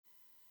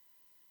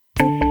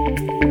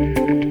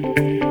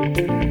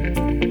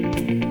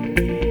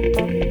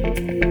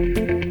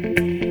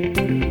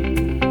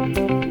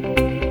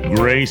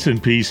Grace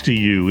and peace to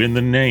you in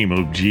the name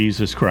of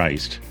Jesus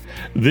Christ.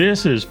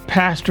 This is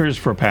Pastors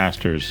for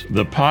Pastors,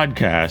 the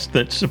podcast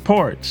that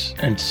supports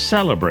and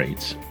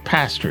celebrates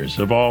pastors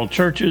of all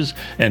churches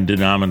and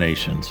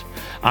denominations.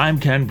 I'm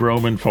Ken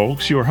Broman,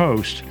 folks, your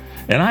host,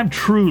 and I'm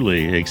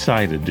truly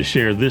excited to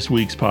share this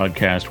week's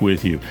podcast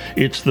with you.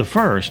 It's the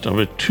first of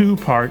a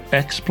two-part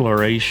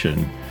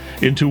exploration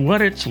into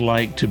what it's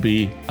like to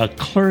be a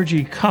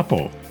clergy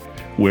couple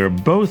where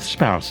both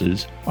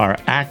spouses are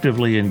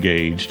actively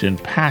engaged in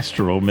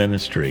pastoral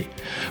ministry.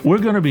 We're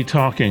going to be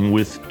talking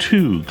with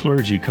two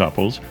clergy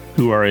couples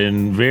who are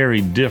in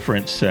very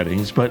different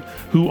settings, but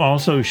who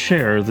also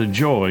share the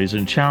joys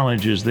and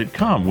challenges that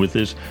come with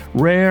this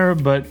rare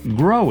but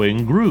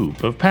growing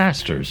group of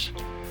pastors.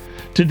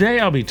 Today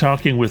I'll be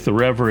talking with the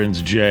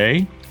Reverends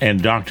Jay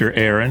and Dr.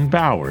 Aaron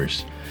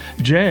Bowers.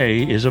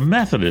 Jay is a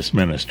Methodist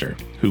minister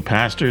who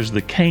pastors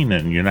the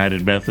Canaan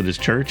United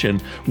Methodist Church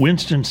in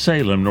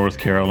Winston-Salem, North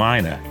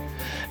Carolina.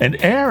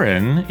 And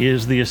Aaron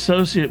is the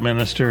associate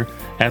minister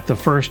at the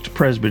First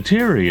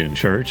Presbyterian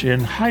Church in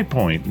High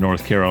Point,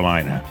 North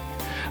Carolina.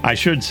 I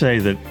should say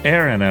that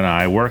Aaron and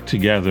I worked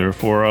together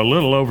for a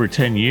little over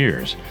 10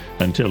 years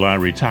until I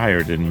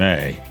retired in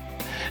May.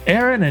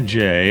 Aaron and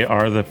Jay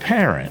are the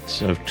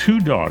parents of two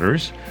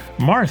daughters,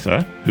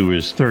 Martha, who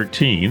is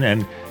 13,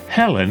 and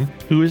Helen,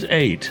 who is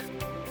 8.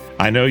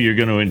 I know you're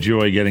going to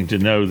enjoy getting to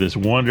know this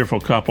wonderful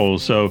couple,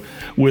 so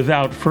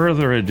without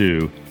further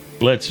ado,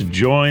 let's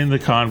join the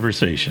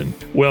conversation.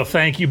 Well,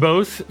 thank you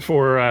both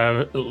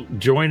for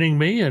joining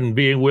me and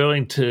being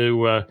willing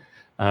to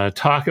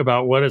talk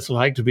about what it's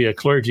like to be a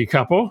clergy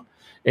couple,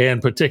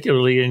 and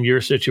particularly in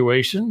your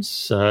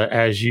situations,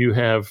 as you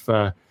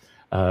have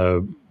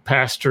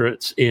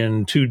pastorates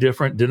in two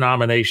different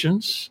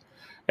denominations,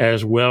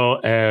 as well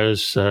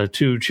as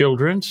two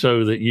children,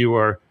 so that you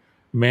are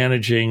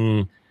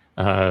managing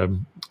a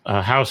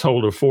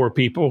household of 4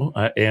 people,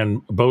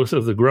 and both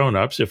of the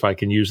grown-ups, if I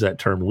can use that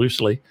term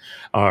loosely,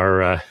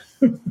 are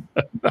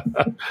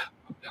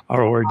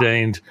are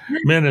ordained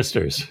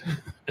ministers.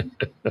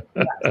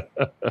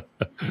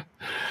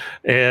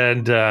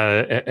 And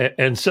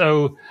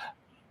so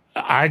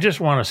I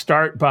just want to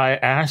start by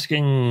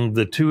asking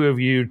the two of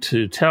you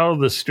to tell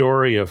the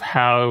story of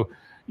how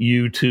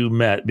you two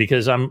met,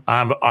 because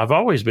I've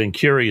always been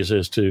curious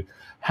as to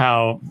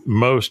how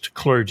most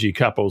clergy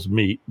couples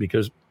meet,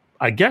 because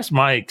I guess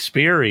my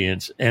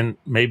experience and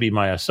maybe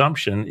my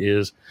assumption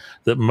is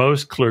that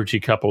most clergy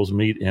couples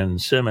meet in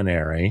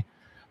seminary,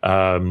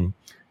 and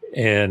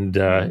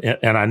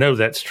I know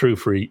that's true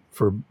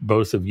for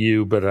both of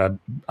you, but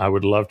I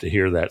would love to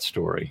hear that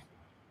story.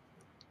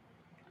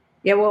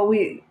 Yeah, well,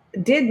 we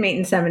did meet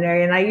in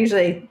seminary, and I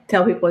usually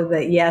tell people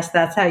that, yes,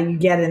 that's how you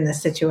get in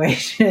this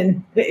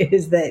situation,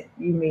 is that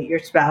you meet your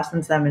spouse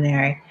in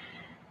seminary.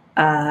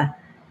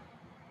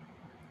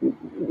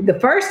 The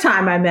first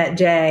time I met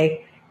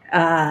Jay,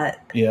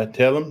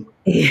 tell him.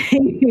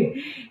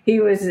 He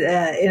was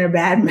in a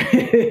bad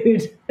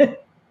mood.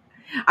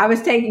 I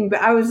was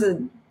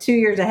 2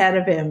 years ahead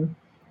of him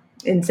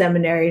in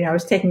seminary, and I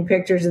was taking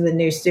pictures of the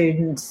new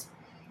students,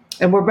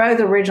 and we're both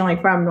originally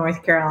from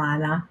North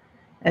Carolina.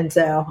 And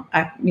so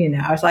I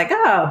was like,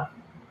 "Oh,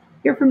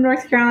 you're from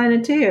North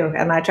Carolina too."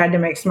 And I tried to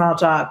make small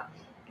talk,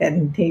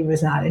 and he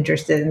was not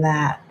interested in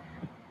that.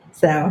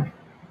 So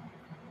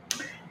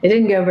it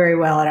didn't go very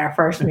well at our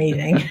first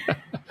meeting.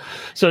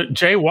 So,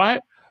 Jay, why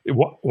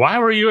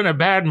were you in a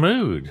bad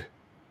mood?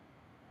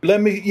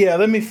 Let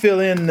me fill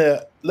in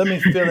the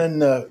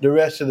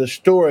rest of the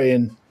story,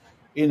 and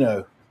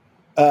so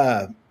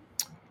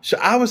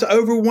I was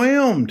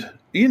overwhelmed.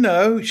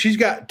 She's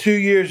got 2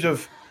 years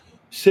of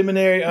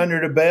seminary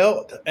under her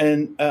belt,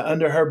 and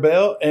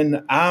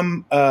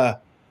I'm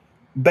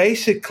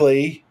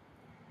basically,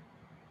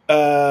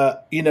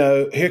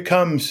 here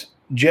comes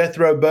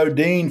Jethro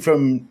Bodine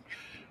from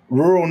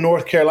rural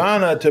North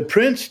Carolina to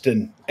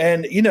Princeton.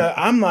 And,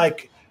 I'm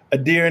like a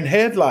deer in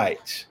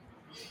headlights.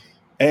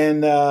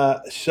 And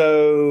I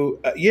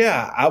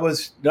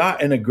was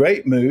not in a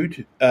great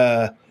mood.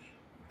 I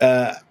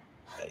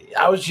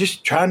was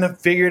just trying to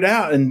figure it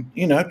out and,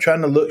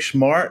 trying to look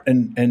smart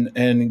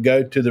and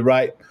go to the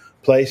right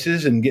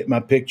places and get my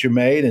picture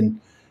made and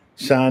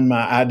sign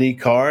my ID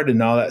card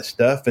and all that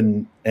stuff.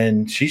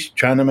 And she's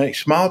trying to make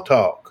small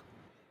talk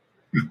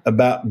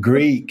about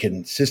Greek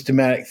and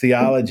systematic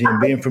theology and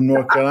being from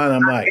North Carolina.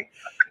 I'm like,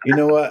 you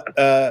know what,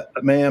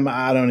 ma'am,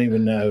 I don't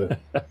even know.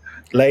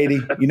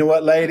 Lady, you know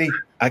what, lady?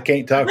 I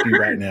can't talk to you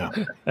right now.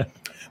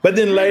 But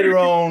then later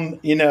on,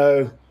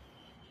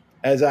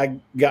 as I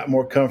got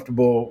more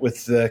comfortable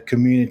with the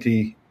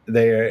community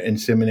there in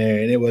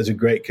seminary, and it was a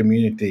great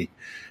community,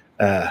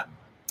 I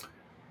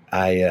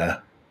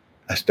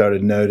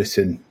started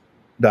noticing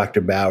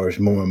Dr. Bowers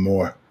more and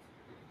more.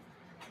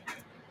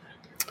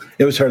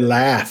 It was her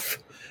laugh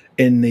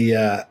in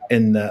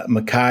the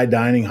Mackay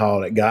dining hall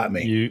that got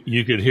me.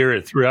 You could hear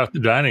it throughout the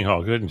dining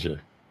hall, couldn't you?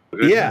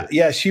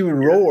 Yeah, she would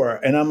roar,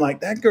 and I'm like,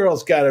 that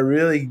girl's got a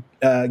really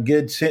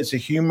good sense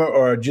of humor,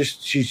 or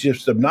she's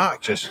just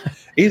obnoxious.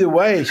 Either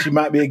way, she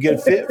might be a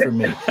good fit for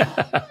me.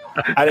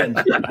 I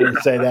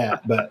didn't say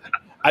that, but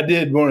I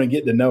did want to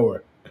get to know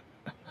her.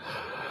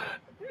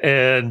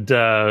 And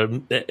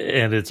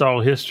it's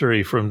all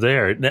history from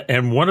there.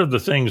 And one of the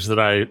things that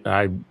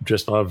I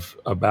just love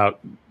about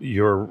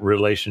your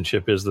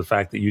relationship is the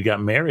fact that you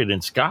got married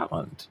in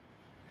Scotland.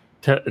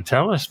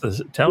 Tell us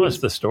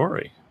the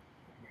story.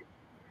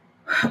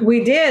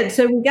 We did.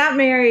 So we got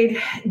married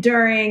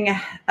during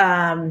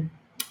the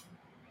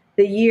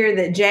year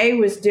that Jay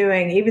was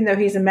doing, even though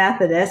he's a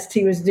Methodist,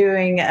 he was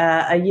doing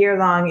a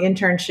year-long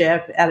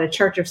internship at a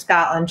Church of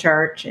Scotland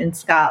church in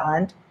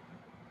Scotland.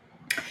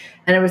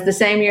 And it was the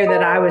same year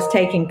that I was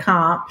taking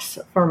comps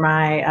for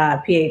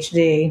my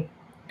PhD.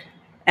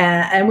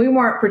 And we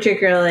weren't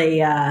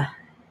particularly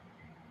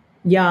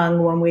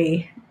young when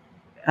we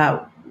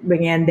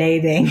began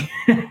dating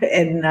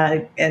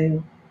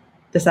and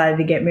decided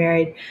to get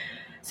married.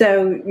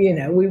 So, we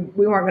weren't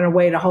going to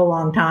wait a whole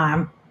long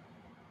time.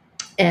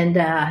 And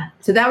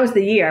so that was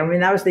the year. I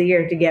mean, that was the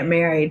year to get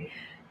married.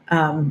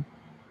 So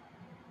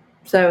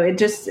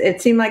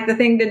it seemed like the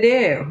thing to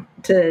do,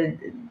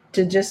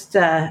 to just...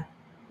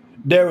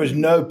 There was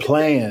no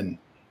plan.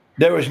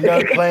 There was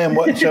no plan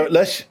whatsoever.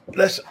 Let's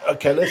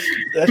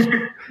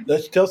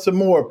tell some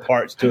more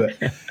parts to it.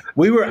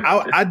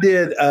 I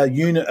did a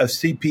unit of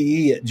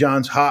CPE at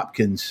Johns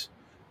Hopkins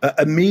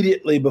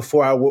immediately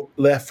before I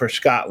left for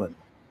Scotland.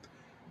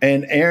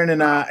 And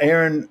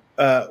Aaron,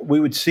 we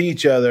would see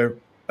each other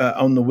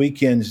on the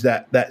weekends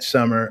that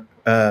summer.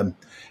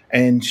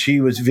 And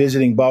she was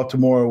visiting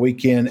Baltimore a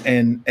weekend,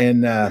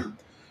 and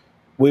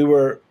we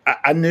were.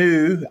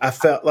 I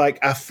felt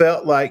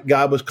like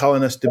God was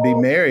calling us to be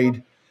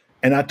married,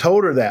 and I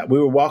told her that. We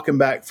were walking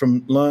back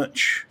from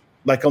lunch,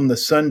 like on the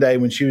Sunday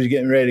when she was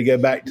getting ready to go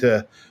back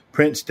to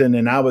Princeton,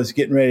 and I was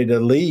getting ready to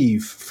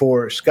leave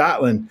for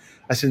Scotland.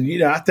 I said,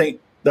 I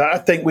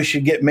think we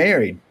should get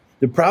married.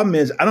 The problem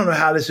is, I don't know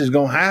how this is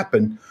going to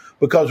happen,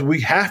 because we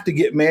have to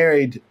get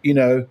married,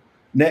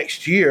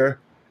 next year,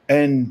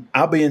 and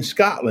I'll be in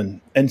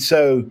Scotland. And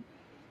so,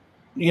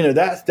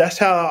 that's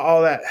how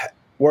all that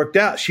worked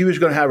out. She was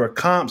going to have her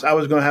comps. I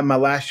was going to have my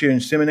last year in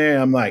seminary.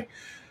 I'm like,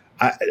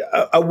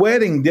 a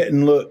wedding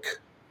didn't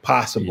look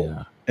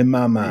possible in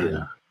my mind.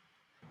 Yeah.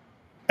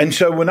 And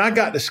so when I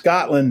got to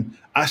Scotland,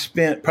 I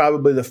spent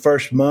probably the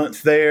first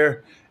month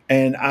there,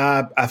 and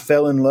I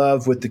fell in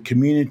love with the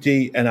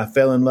community, and I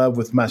fell in love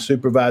with my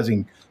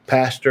supervising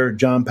pastor,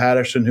 John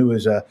Patterson, who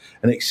is an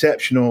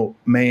exceptional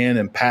man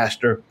and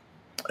pastor.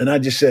 And I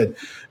just said,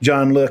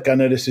 John, look, I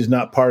know this is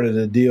not part of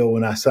the deal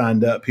when I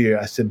signed up here.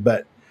 I said,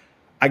 but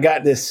I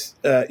got this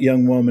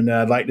young woman that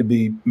I'd like to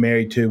be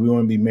married to. We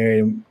want to be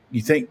married.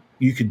 You think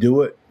you could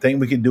do it? Think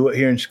we could do it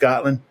here in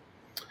Scotland?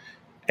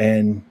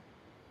 And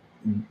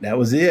that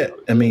was it.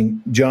 I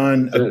mean,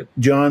 John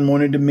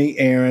wanted to meet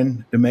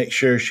Erin to make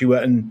sure she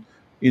wasn't,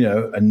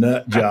 a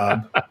nut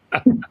job.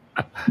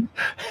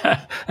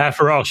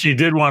 After all, she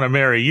did want to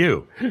marry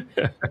you.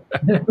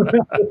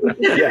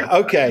 Yeah.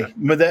 Okay.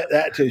 But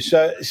that too.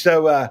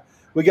 So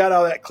we got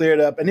all that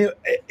cleared up, and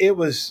it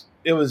was.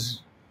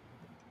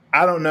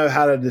 I don't know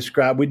how to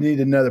describe. We need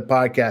another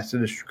podcast to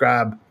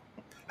describe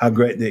how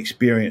great the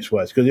experience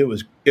was, because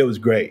it was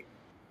great.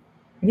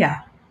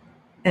 Yeah,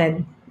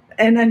 and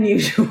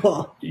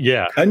unusual.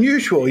 Yeah,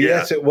 unusual. Yeah.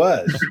 Yes, it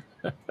was.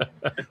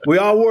 We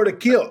all wore the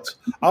kilts.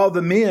 All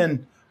the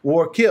men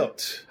wore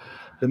kilts.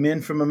 The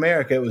men from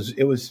America.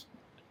 It was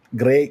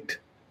great,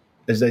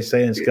 as they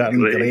say in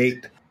Scotland.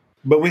 Great.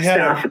 But we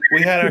had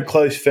our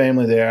close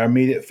family there. Our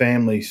immediate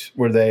families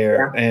were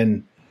there,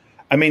 and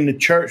I mean, the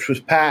church was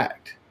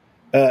packed.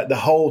 The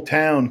whole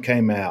town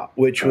came out,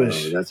 which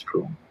was that's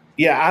cool.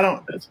 Yeah,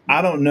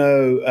 I don't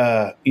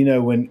know.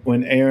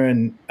 When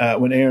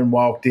Aaron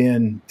walked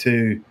in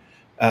to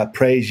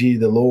praise ye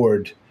the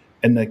Lord,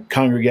 and the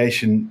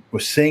congregation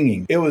was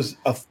singing. It was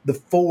the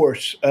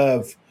force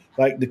of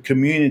like the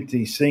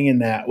community singing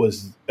that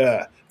was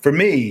for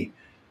me.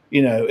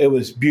 It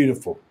was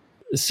beautiful.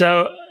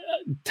 So,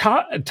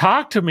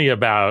 talk to me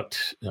about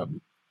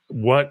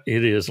what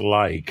it is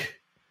like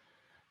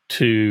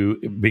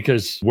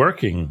because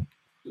working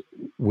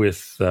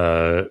with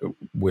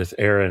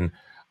Aaron,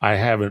 I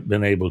haven't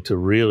been able to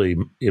really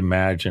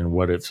imagine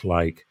what it's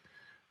like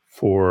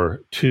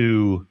for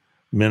two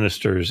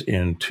ministers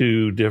in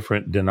two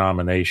different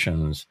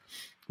denominations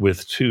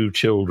with two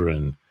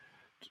children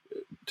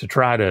to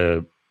try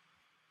to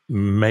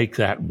make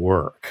that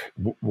work.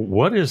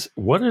 What is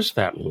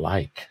that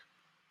like?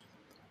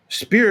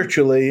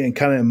 Spiritually and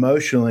kind of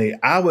emotionally,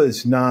 I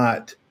was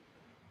not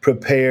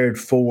prepared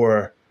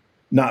for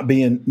not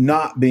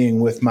being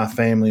with my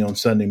family on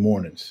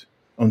Sundays.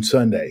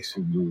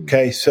 Mm-hmm.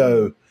 Okay.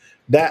 So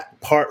that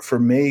part for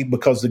me,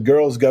 because the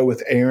girls go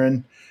with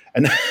Aaron,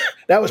 and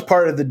that was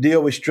part of the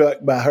deal we struck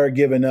by her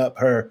giving up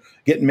her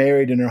getting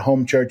married in her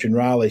home church in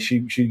Raleigh.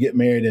 She'd get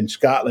married in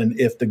Scotland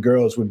if the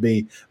girls would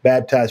be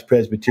baptized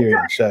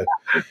Presbyterian.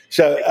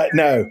 So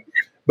no,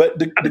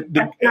 but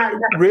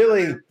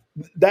really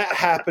that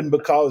happened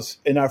because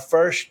in our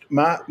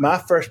my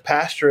first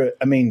pastorate,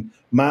 I mean,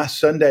 my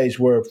Sundays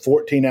were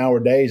 14-hour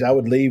days. I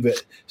would leave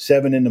at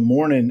 7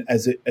 a.m.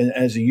 as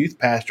a youth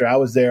pastor. I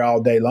was there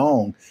all day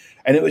long,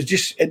 and it was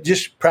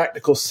just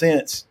practical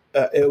sense.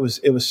 It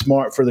was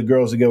smart for the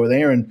girls to go with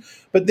Aaron.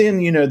 But then,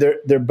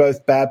 they're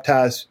both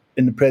baptized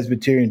in the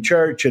Presbyterian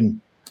Church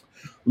and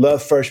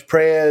love First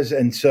Pres.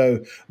 And so,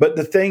 but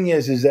the thing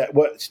is that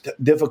what's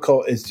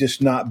difficult is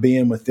just not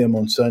being with them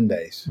on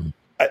Sundays. Mm-hmm.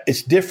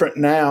 It's different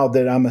now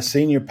that I'm a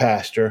senior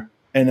pastor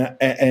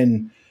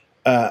and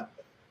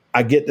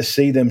I get to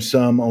see them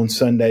some on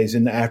Sundays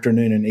in the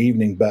afternoon and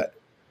evening, but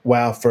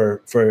wow,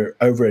 for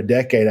over a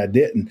decade I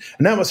didn't.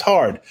 And that was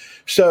hard.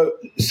 So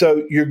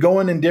you're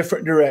going in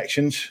different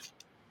directions,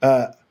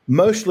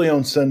 mostly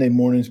on Sunday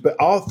mornings, but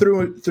all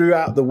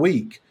throughout the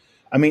week.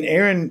 I mean,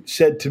 Erin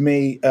said to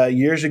me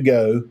years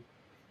ago,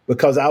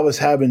 because I was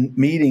having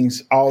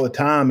meetings all the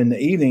time in the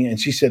evening, and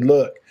she said,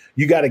 look,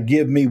 you got to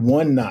give me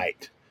one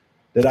night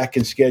that I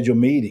can schedule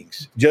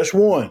meetings, just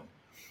one.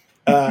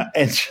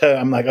 And so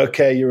I'm like,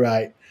 okay, you're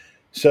right.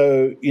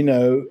 So,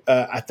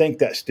 I think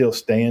that still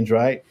stands,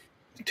 right?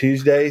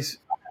 Tuesdays.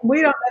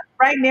 We don't,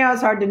 right now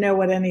it's hard to know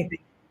what anything.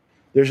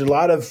 There's a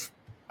lot of,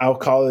 I'll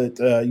call it,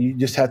 you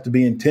just have to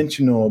be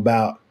intentional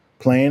about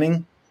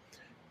planning.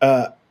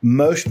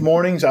 Most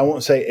mornings, I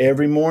won't say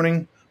every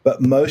morning,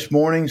 but most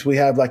mornings we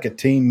have like a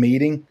team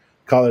meeting,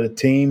 call it a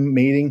team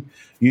meeting.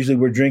 Usually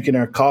we're drinking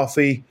our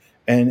coffee.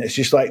 And it's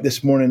just like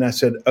this morning, I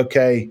said,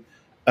 okay,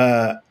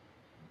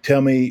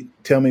 tell me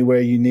where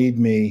you need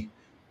me.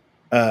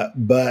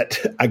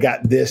 But I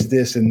got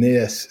this, and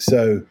this.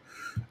 So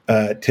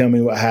tell me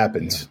what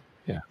happens.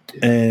 Yeah.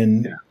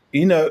 And,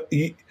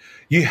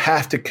 you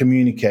have to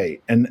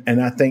communicate. And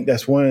I think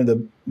that's one of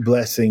the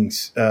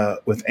blessings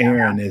with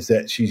Erin is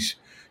that she's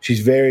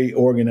very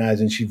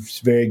organized and she's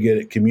very good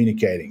at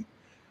communicating.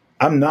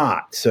 I'm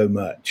not so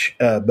much,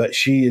 but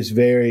she is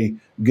very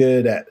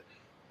good at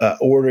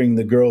ordering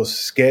the girls'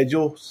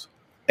 schedules.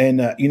 And,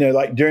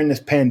 like during this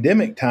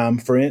pandemic time,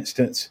 for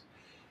instance,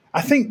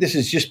 I think this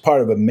is just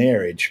part of a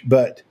marriage,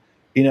 but,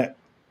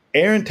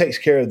 Erin takes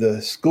care of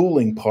the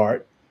schooling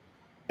part.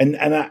 And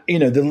I,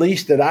 the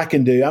least that I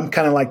can do, I'm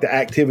kind of like the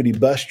activity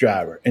bus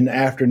driver in the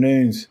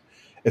afternoons.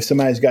 If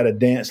somebody's got a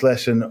dance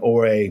lesson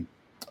or a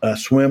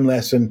swim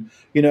lesson,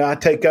 I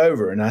take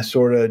over and I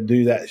sort of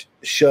do that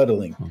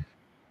shuttling.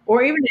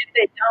 Or even if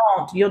they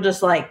don't, you'll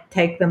just like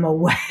take them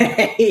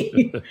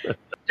away.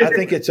 I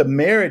think it's a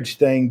marriage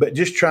thing, but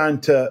just trying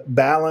to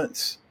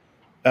balance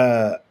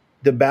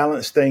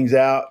things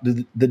out,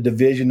 the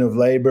division of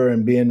labor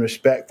and being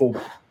respectful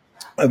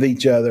of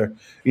each other.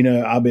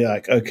 I'll be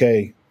like,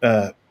 okay,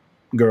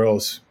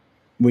 girls,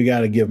 we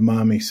got to give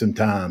mommy some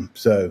time.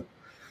 So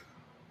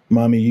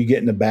mommy, you get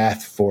in the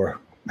bath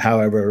for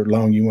however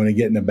long you want to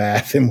get in the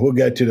bath, and we'll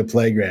go to the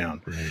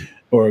playground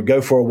or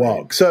go for a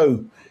walk.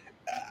 So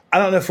I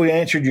don't know if we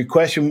answered your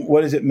question.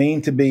 What does it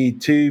mean to be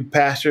two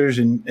pastors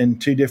in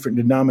two different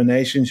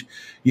denominations?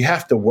 You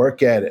have to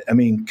work at it. I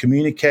mean,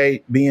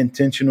 communicate, be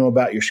intentional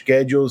about your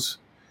schedules.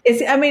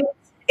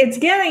 It's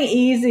getting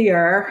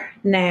easier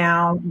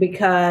now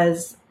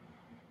because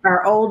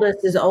our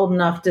oldest is old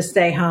enough to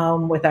stay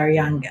home with our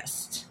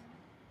youngest.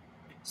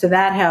 So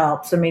that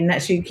helps. I mean,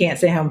 she can't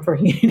stay home for,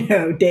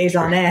 days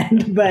on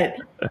end, but,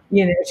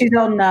 she's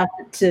old enough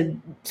to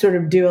sort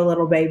of do a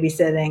little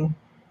babysitting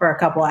for a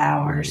couple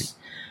hours.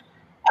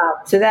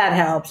 So that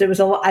helps.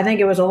 I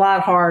think it was a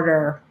lot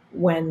harder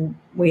when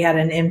we had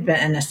an infant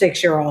and a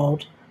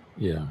 6-year-old.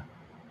 Yeah.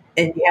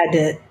 And you had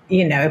to,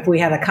 if we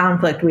had a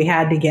conflict, we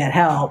had to get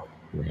help.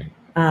 Right.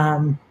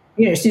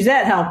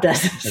 Suzette helped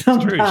us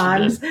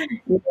sometimes.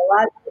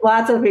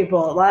 Lots of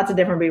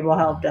different people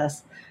helped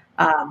us.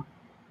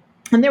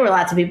 And there were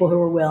lots of people who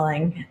were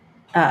willing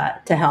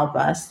to help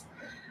us.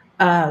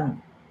 But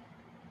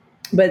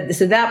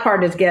so that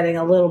part is getting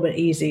a little bit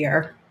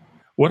easier.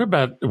 What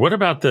about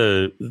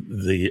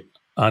the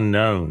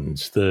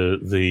unknowns,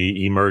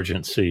 the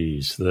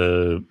emergencies,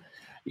 the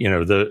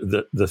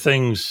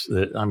things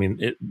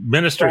that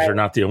ministers are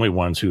not the only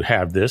ones who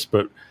have this,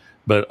 but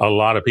a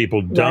lot of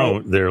people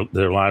don't. Right.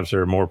 Their lives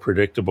are more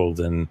predictable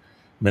than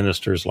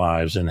ministers'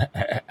 lives. And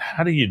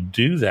how do you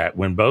do that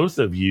when both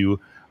of you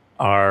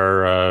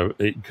are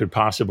it could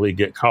possibly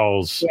get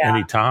calls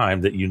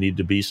anytime that you need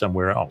to be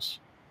somewhere else?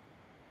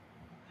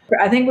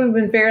 I think we've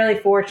been fairly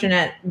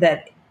fortunate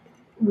that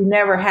we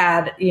never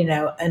had,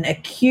 an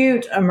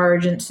acute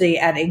emergency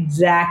at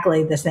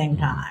exactly the same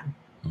time.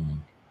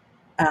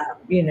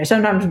 Mm-hmm.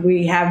 Sometimes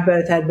we have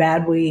both had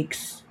bad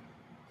weeks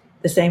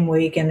the same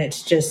week, and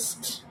it's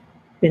just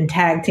been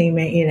tag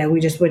teaming. We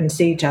just wouldn't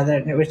see each other,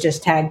 and it was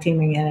just tag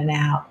teaming in and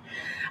out.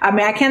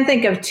 I can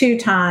think of 2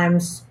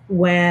 times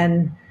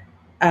when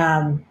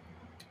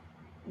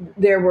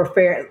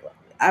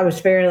I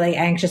was fairly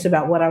anxious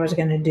about what I was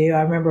going to do.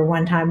 I remember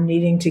one time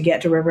needing to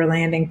get to River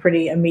Landing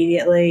pretty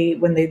immediately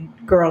when the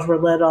girls were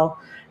little.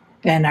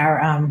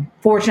 And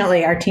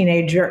fortunately, our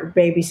teenager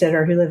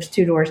babysitter who lives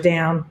 2 doors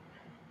down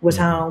was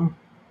home.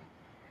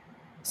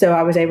 So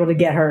I was able to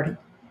get her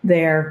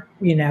there,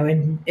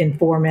 in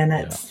 4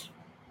 minutes,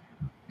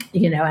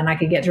 and I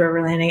could get to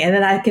River Landing. And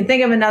then I can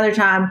think of another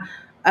time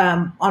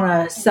on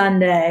a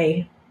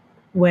Sunday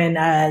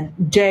when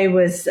Jay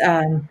was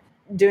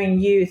doing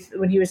youth,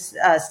 when he was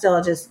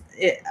still just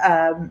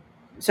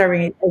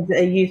serving as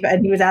a youth,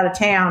 and he was out of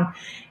town,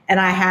 and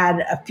I had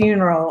a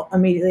funeral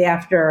immediately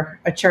after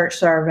a church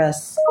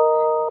service.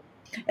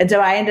 And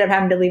so I ended up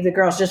having to leave the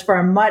girls just for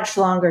a much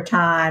longer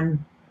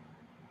time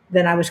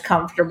than I was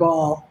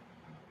comfortable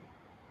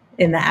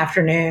in the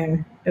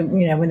afternoon,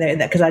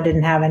 because I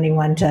didn't have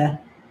anyone to,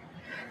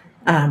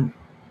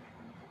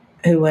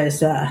 who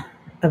was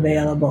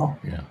available.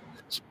 Yeah.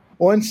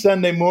 One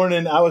Sunday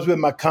morning, I was with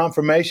my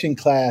confirmation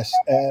class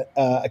at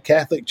a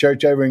Catholic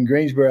church over in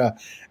Greensboro,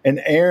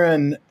 and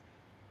Aaron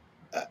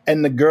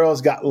and the girls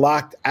got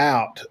locked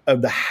out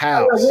of the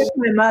house. I was with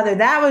my mother.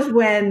 That was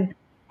when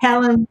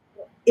Helen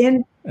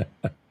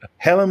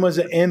was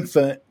an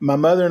infant. My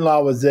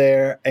mother-in-law was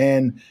there,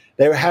 and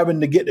they were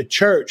having to get to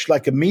church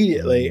like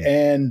immediately.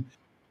 And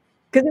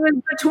because it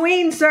was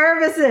between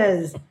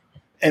services.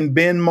 And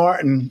Ben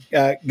Martin,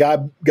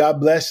 God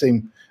bless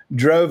him,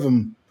 drove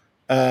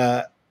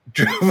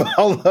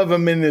all of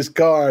them in his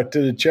car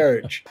to the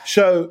church.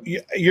 So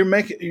you're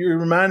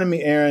reminding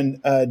me,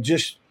 Aaron,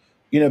 just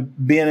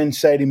Ben and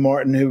Sadie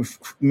Martin, who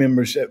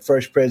members at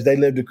First Pres, they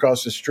lived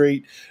across the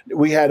street.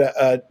 We had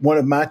one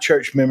of my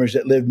church members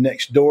that lived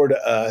next door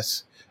to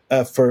us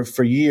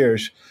for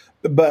years,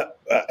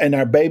 and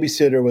our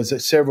babysitter was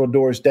several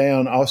doors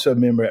down, also a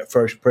member at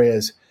First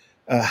Pres,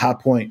 High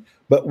Point.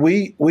 But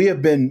we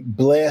have been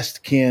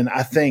blessed, Ken,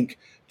 I think,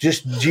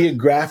 just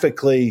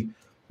geographically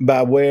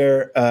by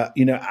where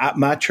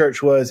my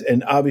church was,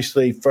 and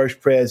obviously First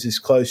Pres is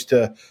close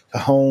to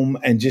home,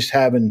 and just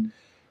having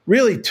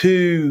really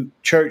 2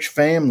 church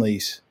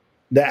families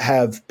that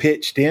have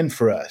pitched in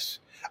for us.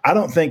 I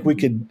don't think we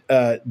could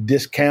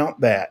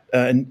discount that.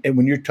 And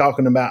when you're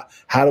talking about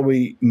how do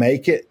we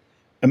make it,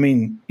 I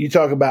mean, you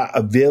talk about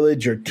a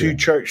village or 2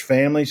 church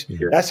families.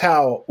 Yeah. That's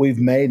how we've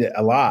made it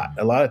a lot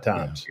of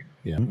times.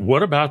 Yeah.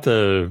 What about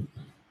the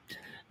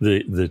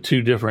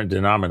 2 different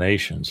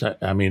denominations?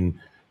 I mean,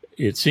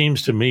 it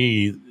seems to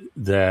me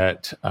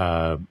that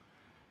the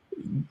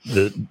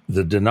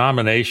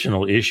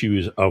denominational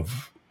issues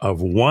of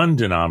one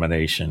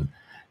denomination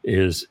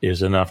is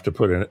enough to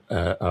put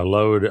a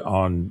load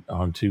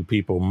on 2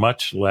 people,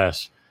 much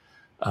less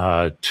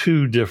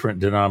 2 different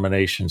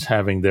denominations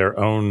having their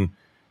own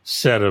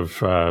set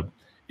of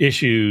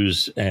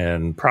issues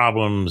and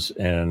problems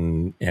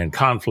and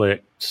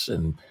conflicts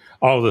and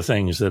all the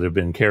things that have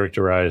been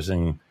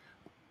characterizing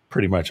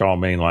pretty much all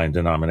mainline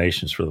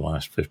denominations for the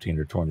last 15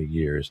 or 20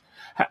 years.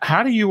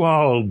 How do you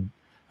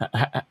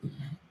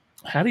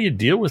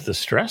deal with the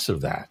stress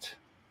of that?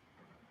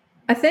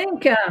 I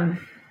think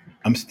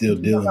I'm still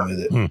dealing with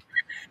it.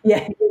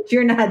 Yeah,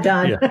 you're not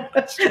done. Yeah,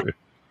 that's true.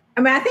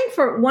 I mean, I think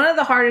for one of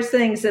the hardest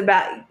things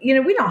about, we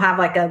don't have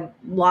like a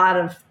lot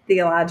of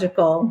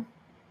theological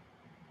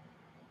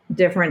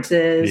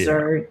differences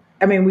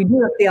we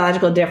do have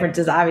theological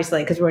differences,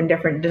 obviously, because we're in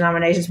different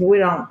denominations,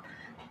 but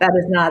that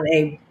is not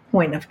a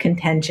point of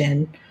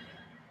contention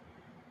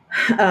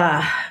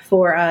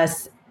for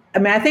us. I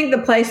mean, I think the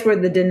place where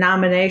the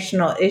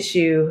denominational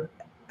issue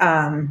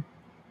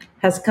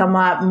has come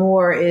up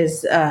more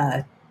is,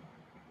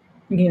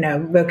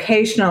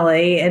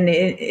 vocationally, and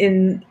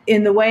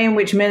in the way in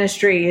which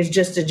ministry is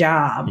just a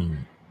job.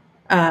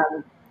 Mm-hmm.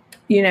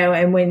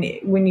 And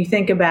when you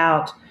think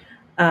about,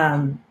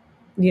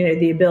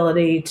 the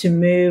ability to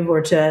move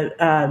or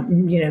to,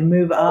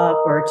 move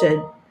up or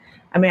to,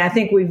 I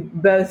think we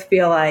both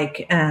feel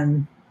like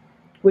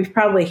we've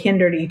probably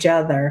hindered each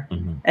other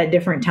at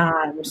different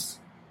times.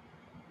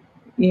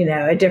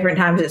 At different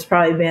times it's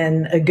probably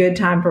been a good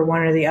time for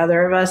one or the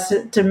other of us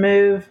to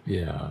move.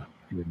 Yeah.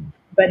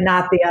 But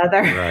not the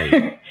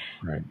other.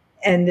 Right.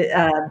 And,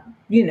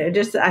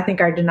 just I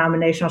think our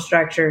denominational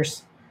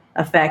structures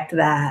affect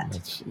that.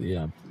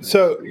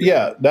 So,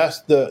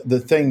 that's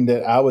the thing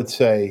that I would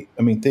say.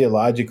 I mean,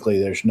 theologically,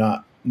 there's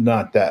not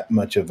that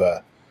much of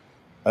a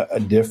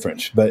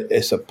difference, but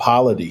it's a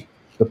polity.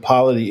 The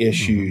polity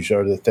issues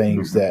are the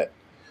things that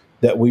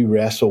we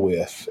wrestle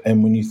with.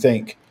 And when you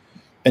think,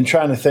 and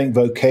trying to think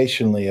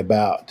vocationally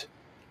about,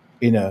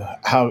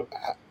 how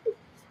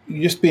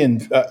just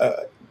being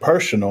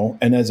personal,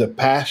 and as a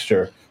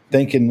pastor,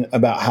 thinking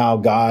about how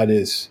God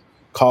is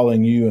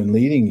calling you and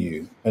leading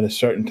you at a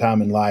certain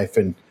time in life.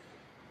 And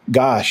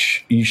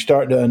gosh, you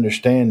start to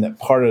understand that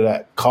part of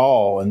that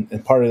call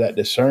and part of that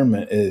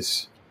discernment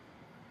is,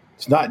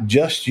 it's not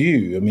just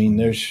you. I mean,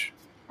 there's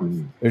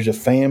a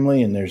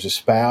family and there's a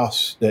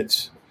spouse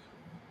that's,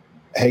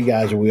 hey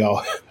guys, are we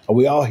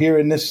all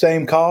hearing this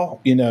same call?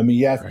 You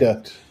have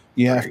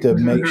to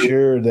make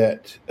sure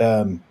that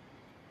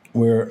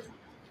we're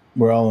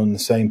all on the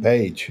same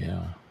page.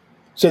 Yeah.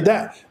 So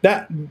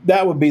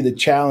that would be the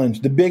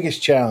challenge, the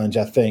biggest challenge,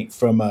 I think,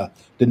 from a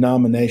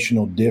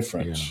denominational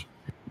difference.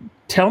 Yeah.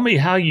 Tell me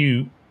how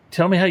you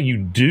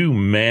do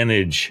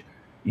manage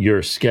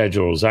your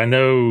schedules? I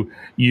know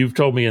you've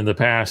told me in the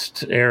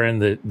past, Aaron,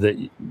 that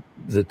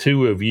the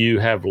two of you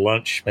have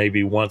lunch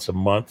maybe once a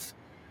month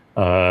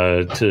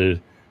to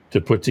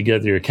put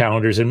together your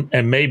calendars,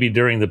 and maybe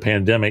during the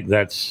pandemic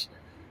that's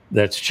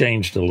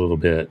changed a little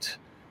bit.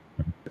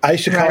 I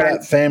used to call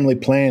that family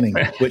planning,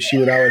 which she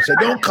would always say,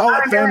 "Don't call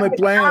it family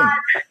planning."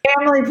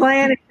 Family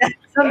planning, that's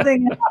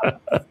something else.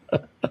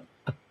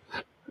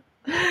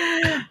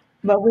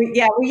 But we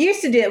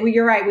used to do it. Well,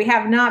 you're right. We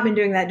have not been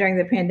doing that during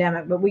the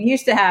pandemic, but we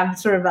used to have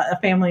sort of a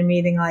family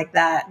meeting like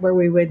that where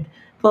we would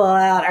pull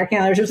out our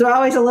calendars. It was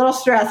always a little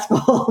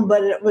stressful,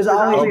 but it was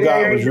always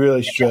it was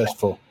really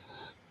stressful.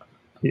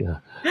 Yeah.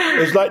 It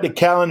was like the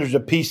calendar's a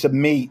piece of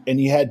meat, and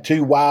you had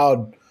two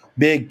wild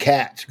big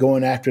cats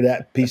going after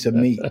that piece of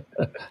meat.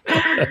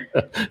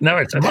 No,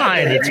 it's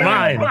mine. It's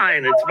mine.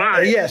 It's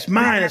mine. Yes,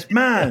 mine. It's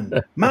mine.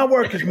 My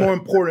work is more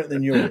important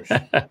than yours.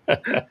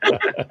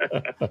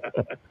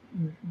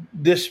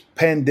 This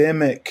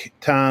pandemic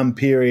time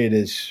period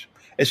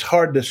it's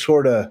hard to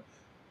sort of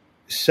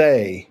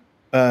say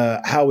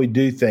how we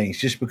do things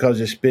just because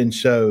it's been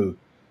so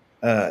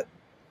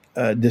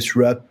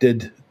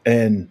disrupted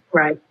and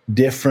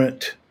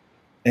different.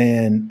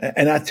 And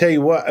I tell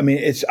you what, I mean,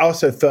 it's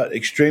also felt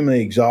extremely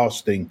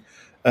exhausting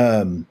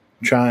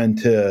trying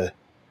to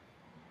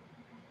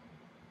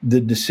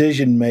the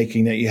decision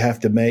making that you have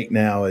to make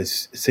now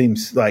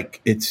seems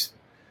like it's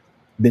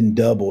been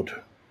doubled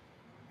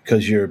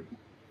because you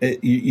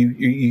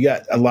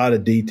got a lot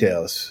of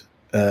details.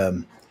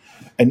 And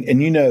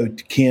you know,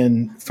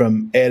 Ken,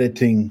 from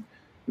editing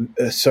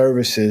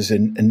services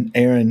and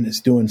Aaron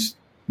is doing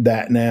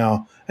that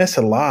now, that's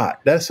a lot.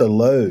 That's a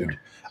load.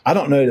 I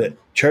don't know that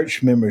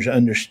church members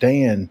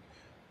understand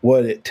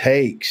what it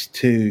takes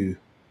to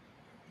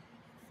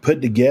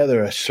put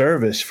together a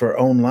service for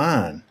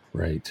online.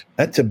 Right.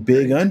 That's a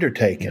big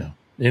undertaking. Yeah.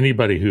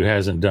 Anybody who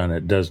hasn't done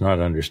it does not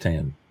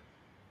understand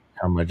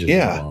how much is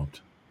involved.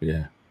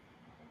 Yeah.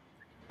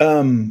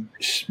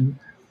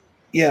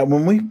 Yeah.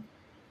 When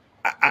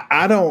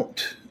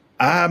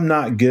I'm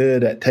not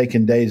good at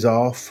taking days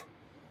off.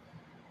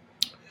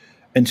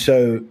 And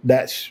so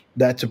that's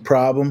a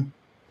problem.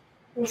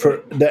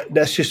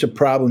 That's just a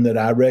problem that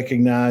I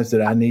recognize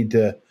that I need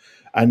to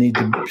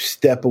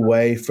step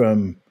away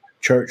from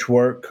church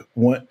work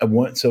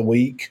once a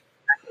week.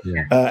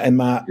 Yeah. And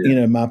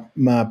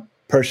my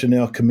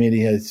personnel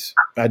committee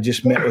I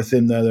just met with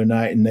them the other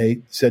night and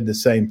they said the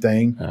same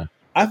thing.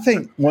 I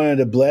think one of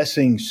the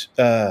blessings,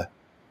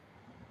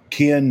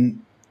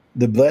 Ken,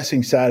 the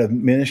blessing side of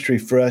ministry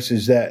for us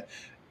is that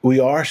we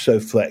are so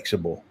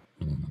flexible.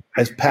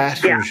 As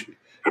pastors,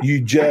 you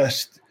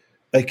just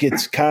like you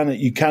kind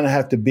of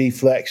have to be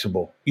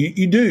flexible.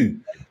 You do,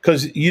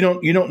 because you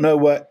don't know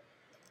what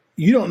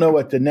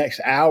the next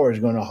hour is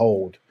going to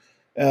hold.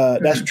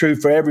 That's true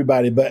for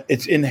everybody, but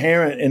it's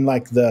inherent in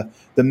like the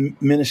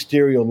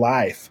ministerial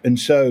life. And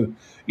so,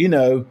 you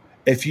know,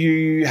 if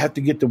you have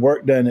to get the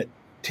work done at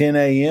 10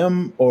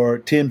 a.m. or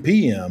 10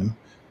 p.m.,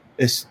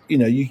 it's, you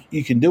know,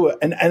 you can do it.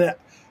 And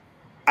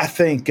I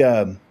think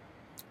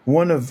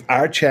one of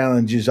our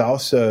challenges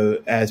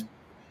also, as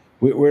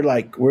we're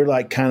like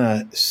kind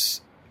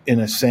of in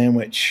a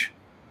sandwich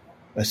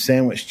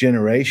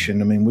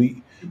generation. I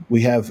mean,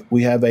 we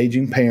have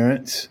aging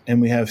parents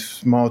and we have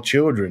small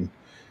children.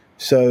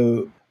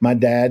 So my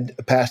dad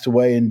passed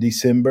away in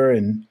December,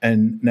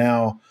 and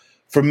now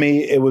for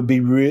me it would be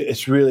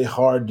it's really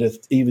hard to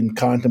even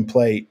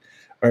contemplate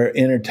or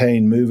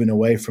entertain moving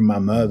away from my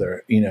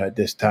mother, you know, at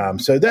this time.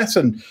 So that's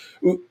when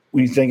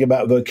you think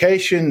about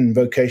vocation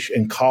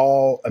and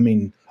call. I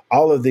mean,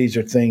 all of these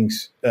are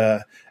things.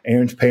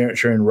 Aaron's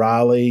parents are in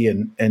Raleigh,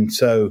 and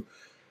so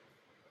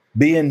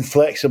being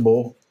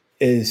flexible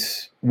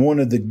is one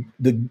of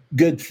the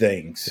good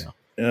things.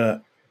 Yeah.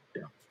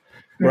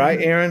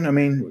 Right, Aaron? I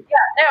mean, no,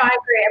 I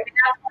agree.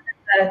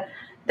 I mean,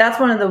 that's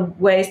one of the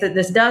ways that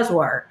this does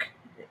work,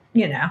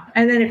 you know.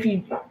 And then if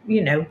you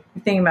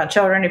think about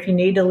children, if you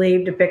need to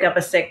leave to pick up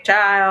a sick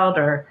child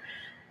or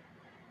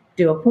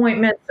do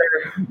appointments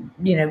or,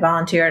 you know,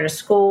 volunteer at a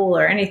school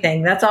or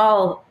anything, that's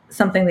all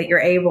something that you're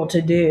able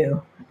to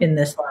do in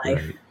this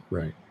life,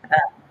 right?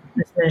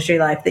 This ministry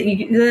life that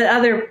the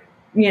other,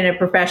 you know,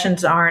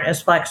 professions aren't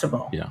as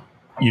flexible. Yeah.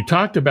 You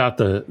talked about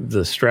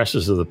the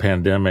stresses of the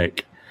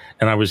pandemic,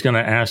 and I was going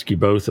to ask you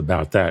both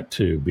about that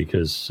too,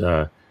 because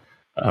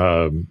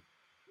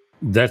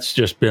that's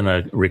just been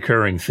a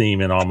recurring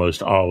theme in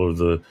almost all of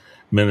the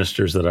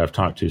ministers that I've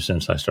talked to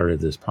since I started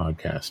this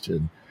podcast.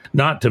 And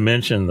not to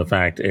mention the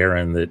fact,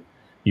 Aaron, that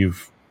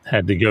you've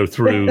had to go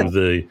through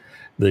the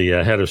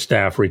head of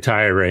staff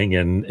retiring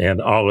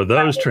and all of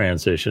those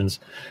transitions,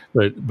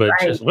 but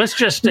let's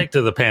just stick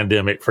to the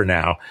pandemic for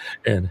now.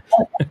 And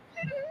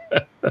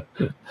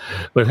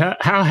but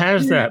how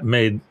has that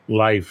made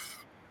life?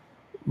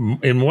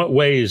 In what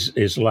ways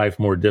is life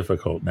more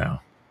difficult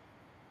now?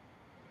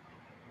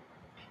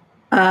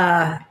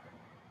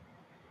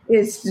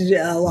 It's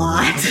a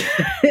lot.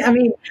 I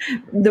mean,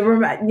 the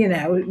remote, you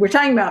know, we're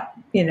talking about,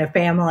 you know,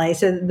 family.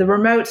 So the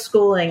remote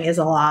schooling is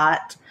a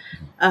lot.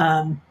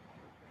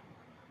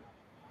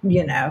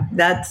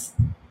 that's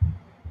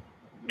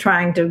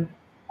trying to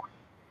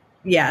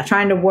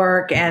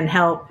work and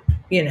help.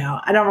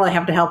 I don't really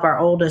have to help our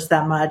oldest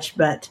that much,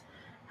 but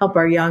help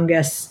our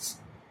youngest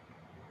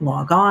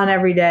log on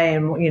every day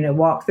and,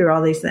 walk through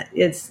all these things.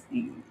 It's,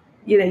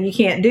 you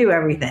can't do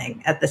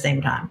everything at the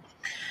same time.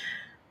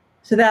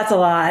 So that's a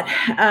lot.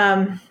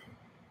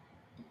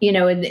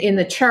 In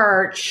the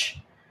church,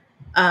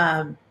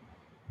 I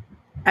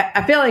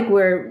feel like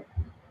we're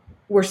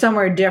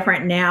somewhere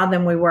different now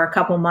than we were a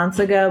couple months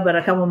ago. But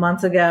a couple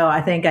months ago, I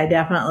think I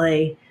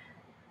definitely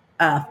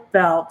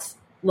felt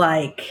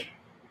like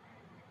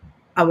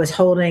I was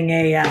holding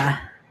a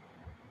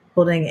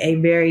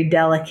very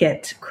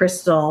delicate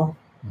crystal,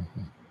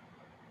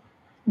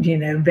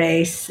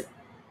 vase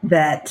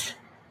that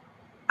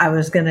I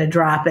was going to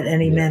drop at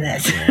any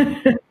minute.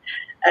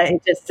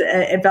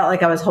 It felt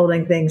like I was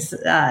holding things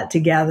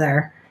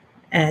together,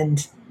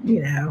 and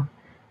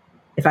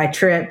if I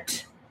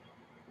tripped,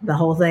 the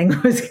whole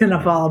thing was going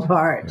to fall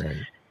apart.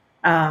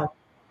 Right.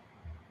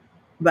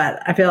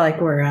 But I feel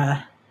like we're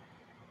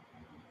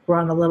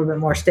on a little bit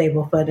more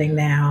stable footing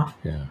now.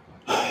 Yeah.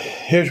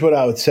 Here's what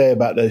I would say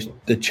about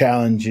the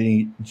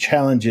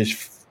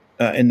challenges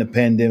in the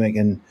pandemic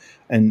and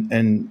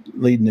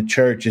leading the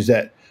church is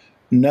that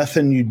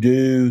nothing you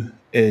do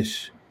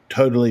is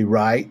totally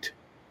right,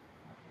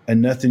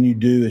 and nothing you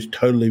do is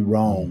totally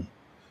wrong.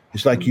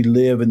 It's like you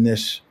live in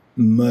this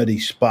muddy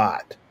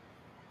spot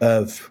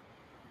of,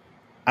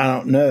 I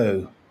don't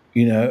know,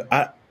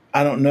 I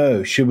don't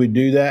know. Should we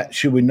do that?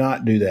 Should we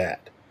not do that?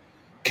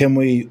 Can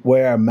we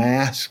wear our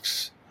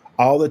masks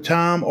all the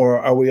time, or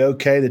are we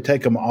okay to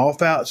take them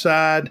off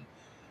outside?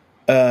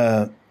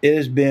 It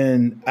has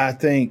been, I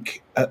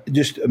think,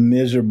 just a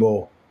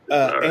miserable.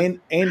 And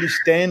Andy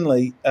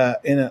Stanley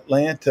in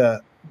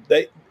Atlanta,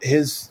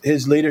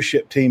 his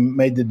leadership team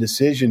made the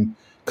decision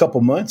a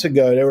couple months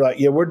ago. They were like,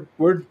 "Yeah,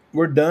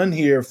 we're done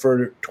here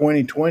for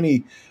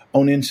 2020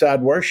 on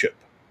inside worship.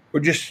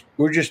 We're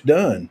just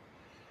done."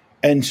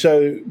 And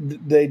so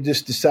they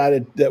just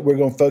decided that we're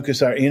going to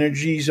focus our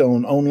energies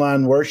on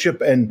online worship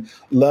and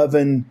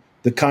loving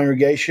the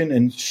congregation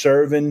and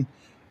serving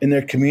in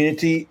their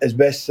community as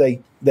best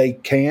they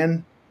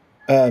can,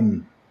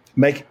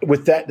 make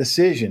with that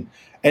decision.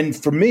 And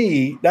for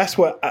me, that's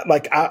what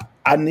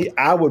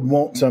I would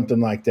want something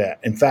like that.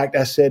 In fact,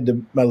 I said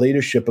to my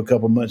leadership a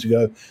couple months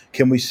ago,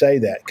 "Can we say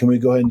that? Can we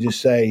go ahead and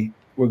just say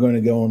we're going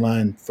to go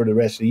online for the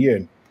rest of the year?"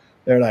 And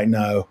they're like,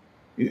 "No."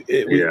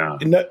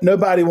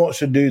 Nobody wants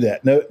to do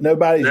that.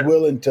 Nobody's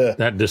willing to.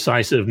 That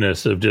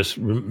decisiveness of just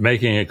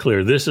making it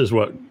clear, this is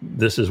what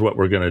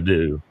we're going to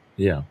do.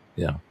 Yeah.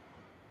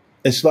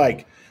 It's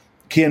like,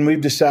 Ken, we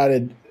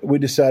decided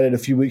a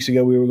few weeks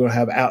ago we were going to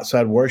have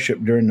outside worship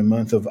during the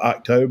month of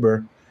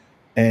October,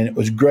 and it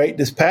was great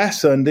this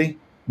past Sunday.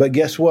 But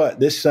guess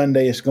what? This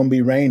Sunday it's going to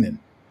be raining,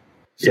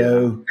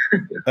 so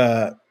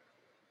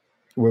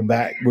we're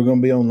back. We're going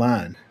to be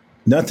online.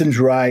 Nothing's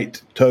right,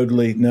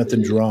 totally.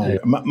 Nothing's wrong.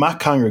 My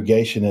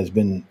congregation has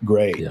been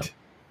great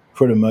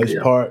for the most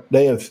part.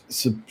 They have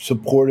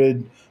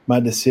supported my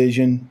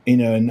decision,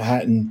 and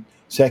hadn't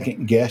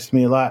second guessed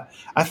me a lot.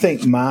 I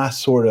think my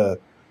sort of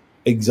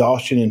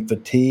exhaustion and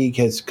fatigue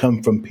has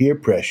come from peer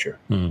pressure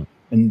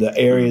in the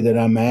area that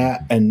I'm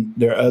at, and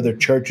there are other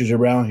churches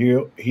around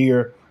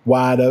here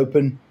wide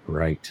open.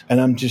 Right.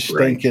 And I'm just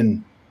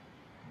thinking,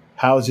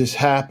 how is this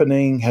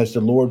happening? Has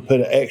the Lord put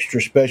an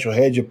extra special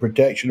hedge of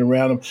protection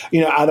around them?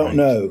 I don't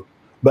know.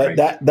 But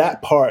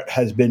that part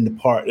has been the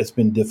part that's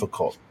been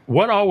difficult.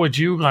 What all would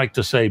you like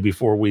to say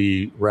before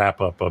we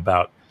wrap up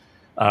about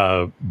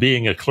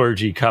being a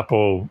clergy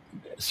couple,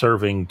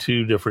 serving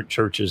two different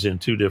churches in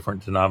two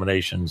different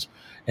denominations,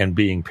 and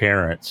being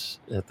parents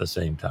at the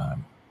same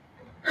time?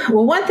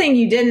 Well, one thing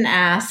you didn't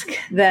ask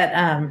that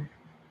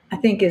I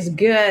think is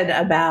good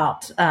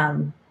about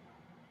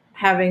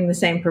having the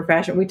same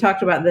profession. We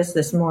talked about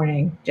this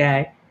morning,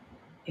 Jay,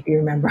 if you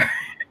remember.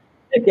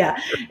 Yeah.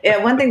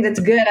 One thing that's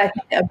good, I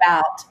think,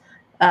 about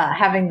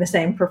having the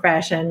same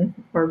profession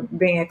or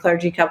being a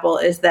clergy couple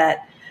is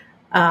that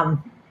I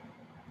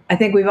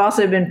think we've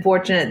also been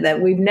fortunate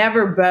that we've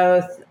never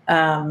both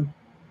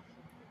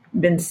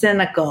been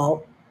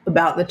cynical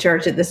about the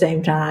church at the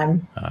same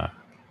time.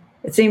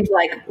 It seems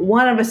like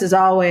one of us is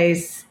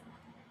always,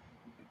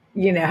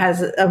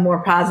 has a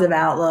more positive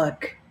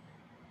outlook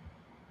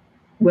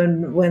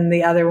when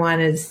the other one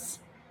is,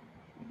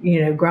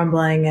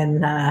 grumbling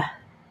and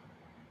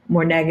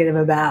more negative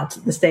about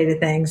the state of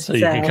things. So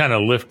you can kind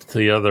of lift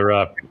the other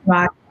up.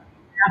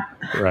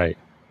 Right.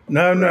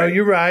 No,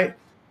 you're right.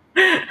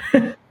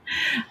 So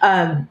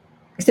I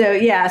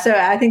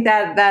think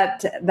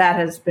that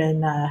has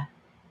been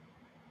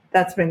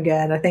that's been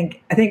good. I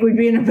think we'd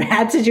be in a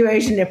bad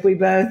situation if we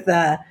both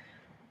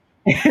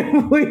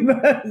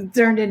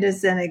turned into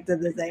cynics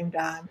at the same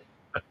time.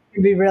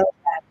 It'd be really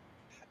bad.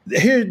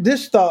 Here,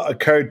 this thought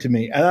occurred to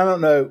me, and I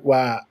don't know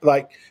why.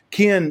 Like,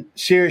 Ken,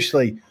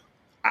 seriously,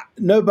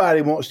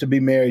 nobody wants to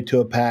be married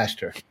to a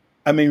pastor.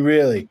 I mean,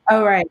 really.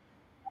 Oh, right.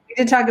 We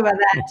did talk about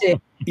that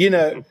too.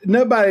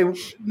 nobody,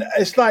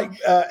 it's like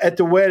at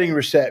the wedding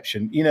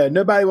reception,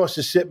 nobody wants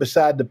to sit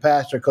beside the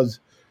pastor because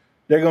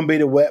they're going to be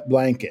the wet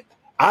blanket.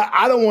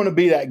 I don't want to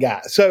be that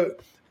guy. So,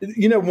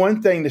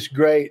 one thing that's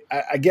great,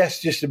 I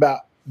guess, just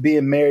about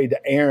being married to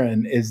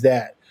Erin is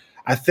that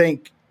I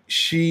think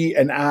she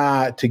and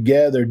I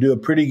together do a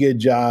pretty good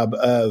job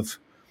of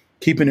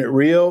keeping it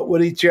real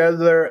with each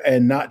other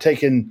and not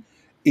taking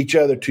each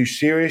other too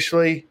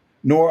seriously,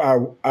 nor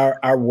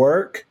our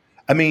work.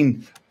 I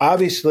mean,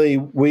 obviously,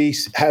 we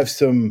have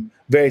some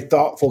very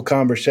thoughtful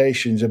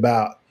conversations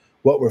about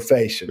what we're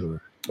facing,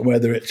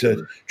 whether it's a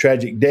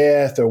tragic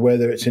death or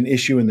whether it's an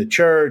issue in the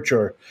church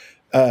or,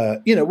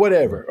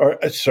 whatever, or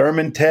a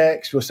sermon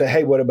text. We'll say,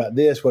 hey, what about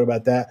this? What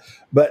about that?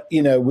 But,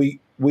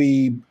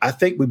 I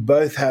think we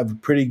both have a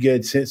pretty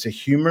good sense of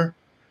humor.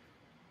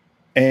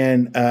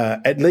 And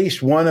at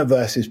least one of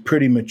us is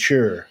pretty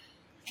mature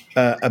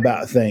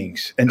about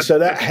things. And so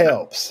that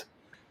helps.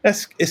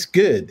 It's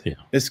good. Yeah.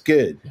 It's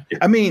good. Yeah.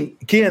 I mean,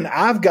 Ken,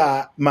 I've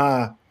got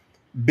my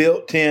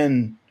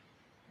built-in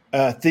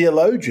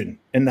theologian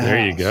in the house.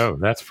 There you go.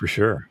 That's for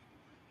sure.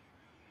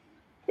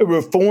 A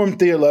Reformed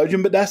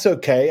theologian, but that's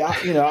okay.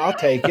 I'll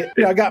take it.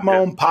 I got my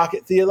own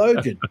pocket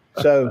theologian.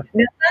 So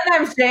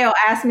sometimes Jay will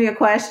ask me a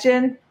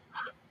question,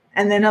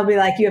 and then he'll be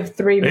like, "You have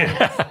 3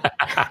 minutes."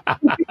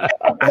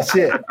 That's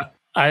it.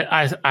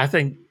 I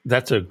think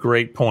that's a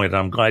great point.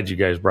 I'm glad you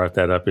guys brought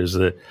that up. Is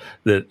that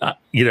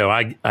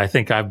I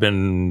think I've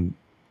been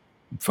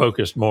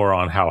focused more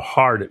on how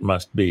hard it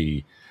must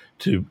be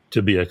to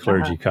be a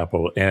clergy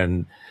couple,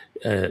 and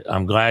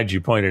I'm glad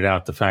you pointed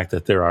out the fact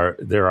that there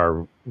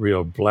are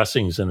real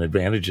blessings and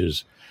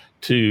advantages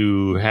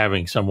to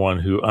having someone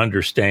who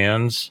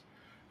understands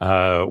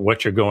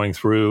what you're going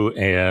through,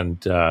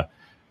 and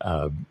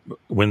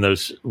when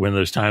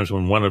those times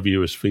when one of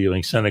you is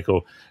feeling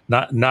cynical,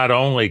 not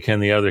only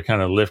can the other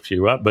kind of lift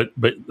you up, but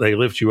they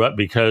lift you up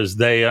because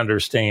they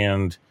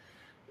understand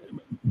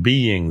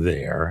being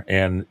there.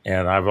 And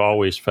I've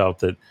always felt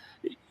that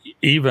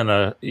even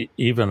a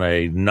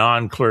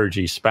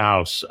non-clergy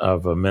spouse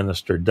of a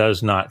minister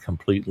does not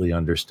completely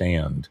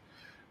understand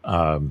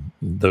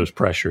those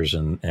pressures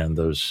and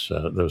those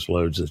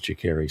loads that you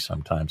carry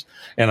sometimes.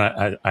 And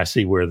I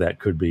see where that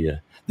could be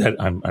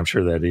I'm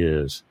sure that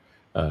is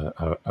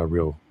a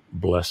real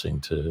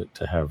blessing to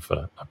have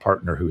a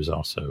partner who is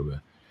also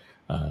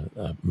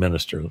a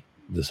minister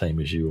the same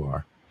as you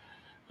are.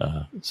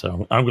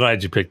 So I'm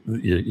glad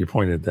you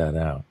pointed that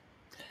out.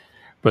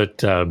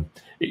 But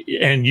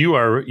and you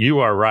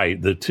are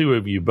right. The two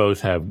of you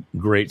both have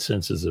great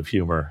senses of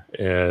humor,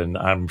 and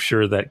I'm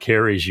sure that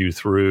carries you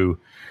through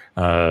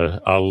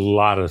a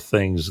lot of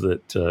things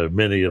that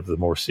many of the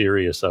more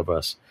serious of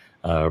us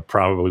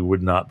probably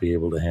would not be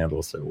able to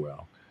handle so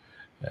well.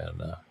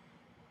 And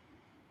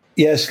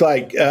yes,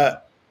 like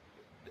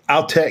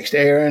I'll text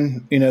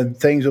Erin.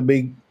 Things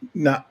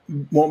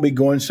won't be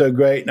going so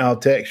great, and I'll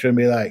text her and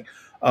be like,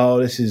 "Oh,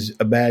 this is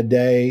a bad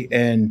day,"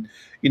 and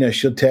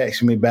she'll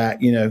text me back,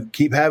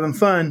 keep having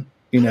fun,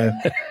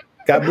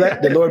 God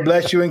bless, the Lord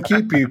bless you and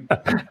keep you,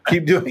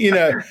 keep doing,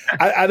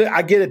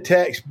 I get a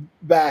text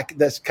back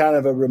that's kind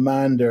of a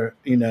reminder,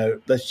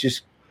 let's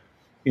just,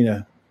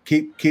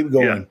 keep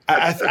going.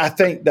 Yeah. I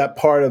think that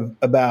part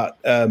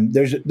about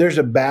there's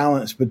a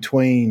balance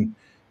between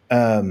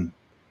not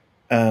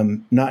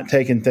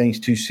taking things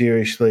too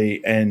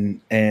seriously and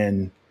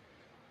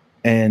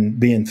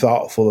being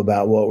thoughtful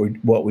about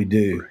what we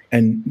do.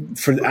 And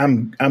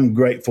I'm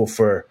grateful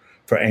for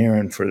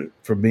Erin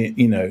for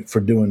being,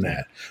 for doing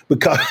that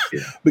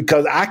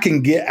because I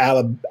can get out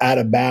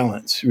of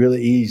balance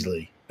really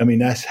easily. I mean,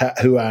 that's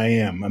who I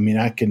am. I mean,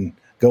 I can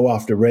go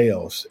off the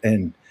rails,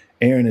 and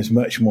Erin is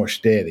much more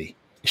steady.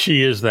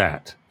 She is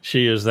that.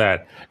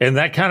 And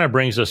that kind of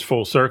brings us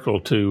full circle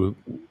to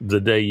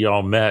the day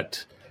y'all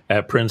met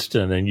at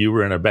Princeton and you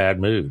were in a bad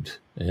mood.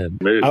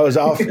 I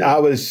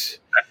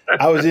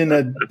was in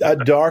a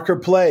darker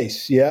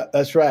place. Yeah,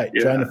 that's right.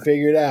 Yeah, trying to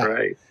figure it out.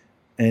 Right.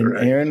 And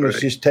Erin was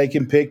just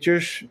taking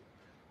pictures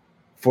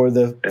for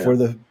the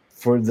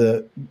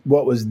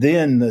what was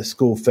then the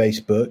school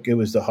Facebook. It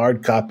was the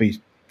hard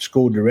copy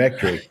school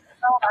directory.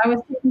 Oh, I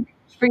was taking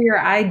pictures for your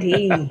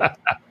ID.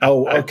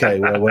 Oh, okay.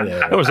 Well,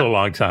 whatever. That was a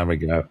long time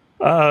ago.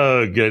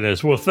 Oh,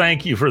 goodness. Well,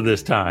 thank you for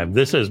this time.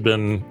 This has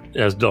been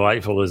as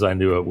delightful as I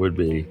knew it would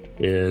be.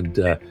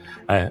 And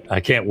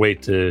I can't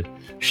wait to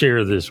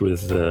share this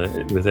with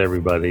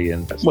everybody.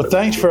 And well,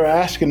 thanks for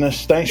asking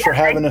us. Thanks for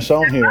having us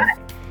on here.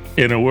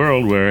 In a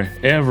world where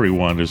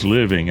everyone is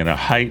living in a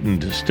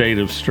heightened state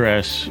of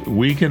stress,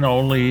 we can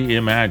only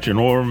imagine,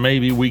 or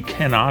maybe we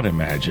cannot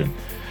imagine,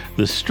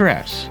 the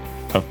stress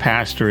of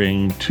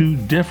pastoring 2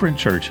 different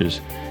churches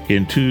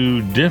in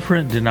 2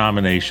 different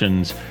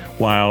denominations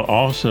while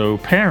also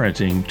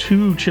parenting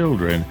 2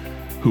 children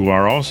who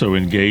are also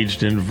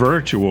engaged in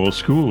virtual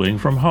schooling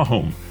from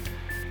home.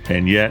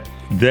 And yet,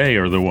 they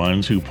are the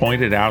ones who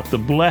pointed out the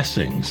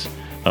blessings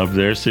of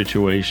their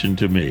situation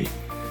to me.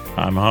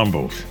 I'm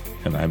humbled,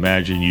 and I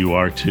imagine you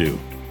are too.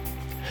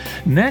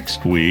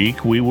 Next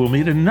week, we will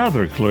meet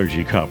another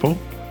clergy couple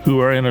who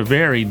are in a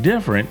very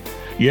different,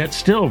 yet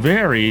still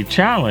very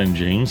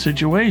challenging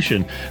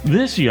situation.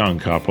 This young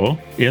couple,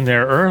 in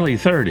their early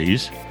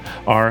 30s,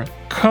 are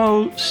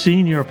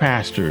co-senior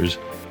pastors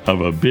of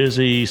a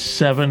busy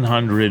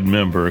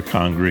 700-member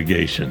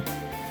congregation.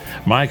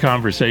 My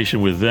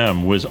conversation with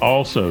them was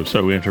also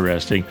so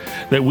interesting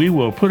that we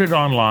will put it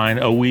online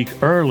a week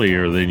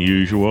earlier than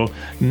usual,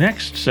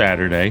 next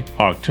Saturday,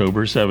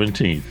 October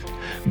 17th.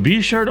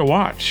 Be sure to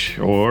watch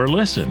or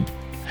listen.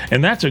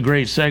 And that's a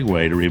great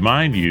segue to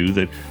remind you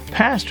that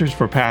Pastors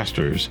for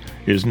Pastors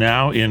is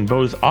now in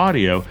both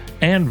audio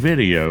and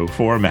video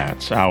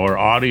formats. Our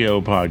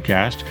audio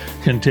podcast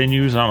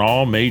continues on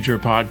all major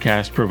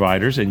podcast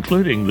providers,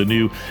 including the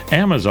new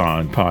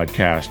Amazon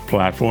podcast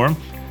platform.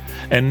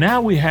 And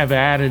now we have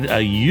added a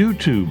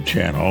YouTube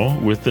channel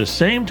with the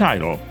same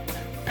title,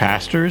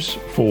 Pastors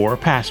for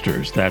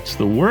Pastors. That's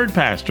the word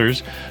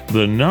pastors,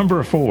 the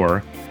number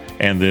 4,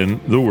 and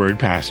then the word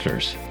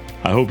pastors.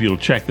 I hope you'll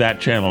check that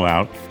channel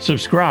out,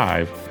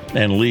 subscribe,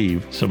 and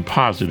leave some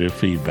positive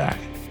feedback.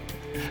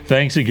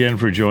 Thanks again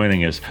for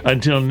joining us.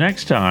 Until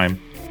next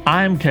time,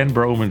 I'm Ken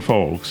Broman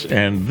Folks,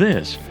 and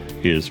this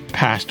is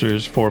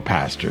Pastors for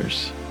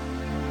Pastors.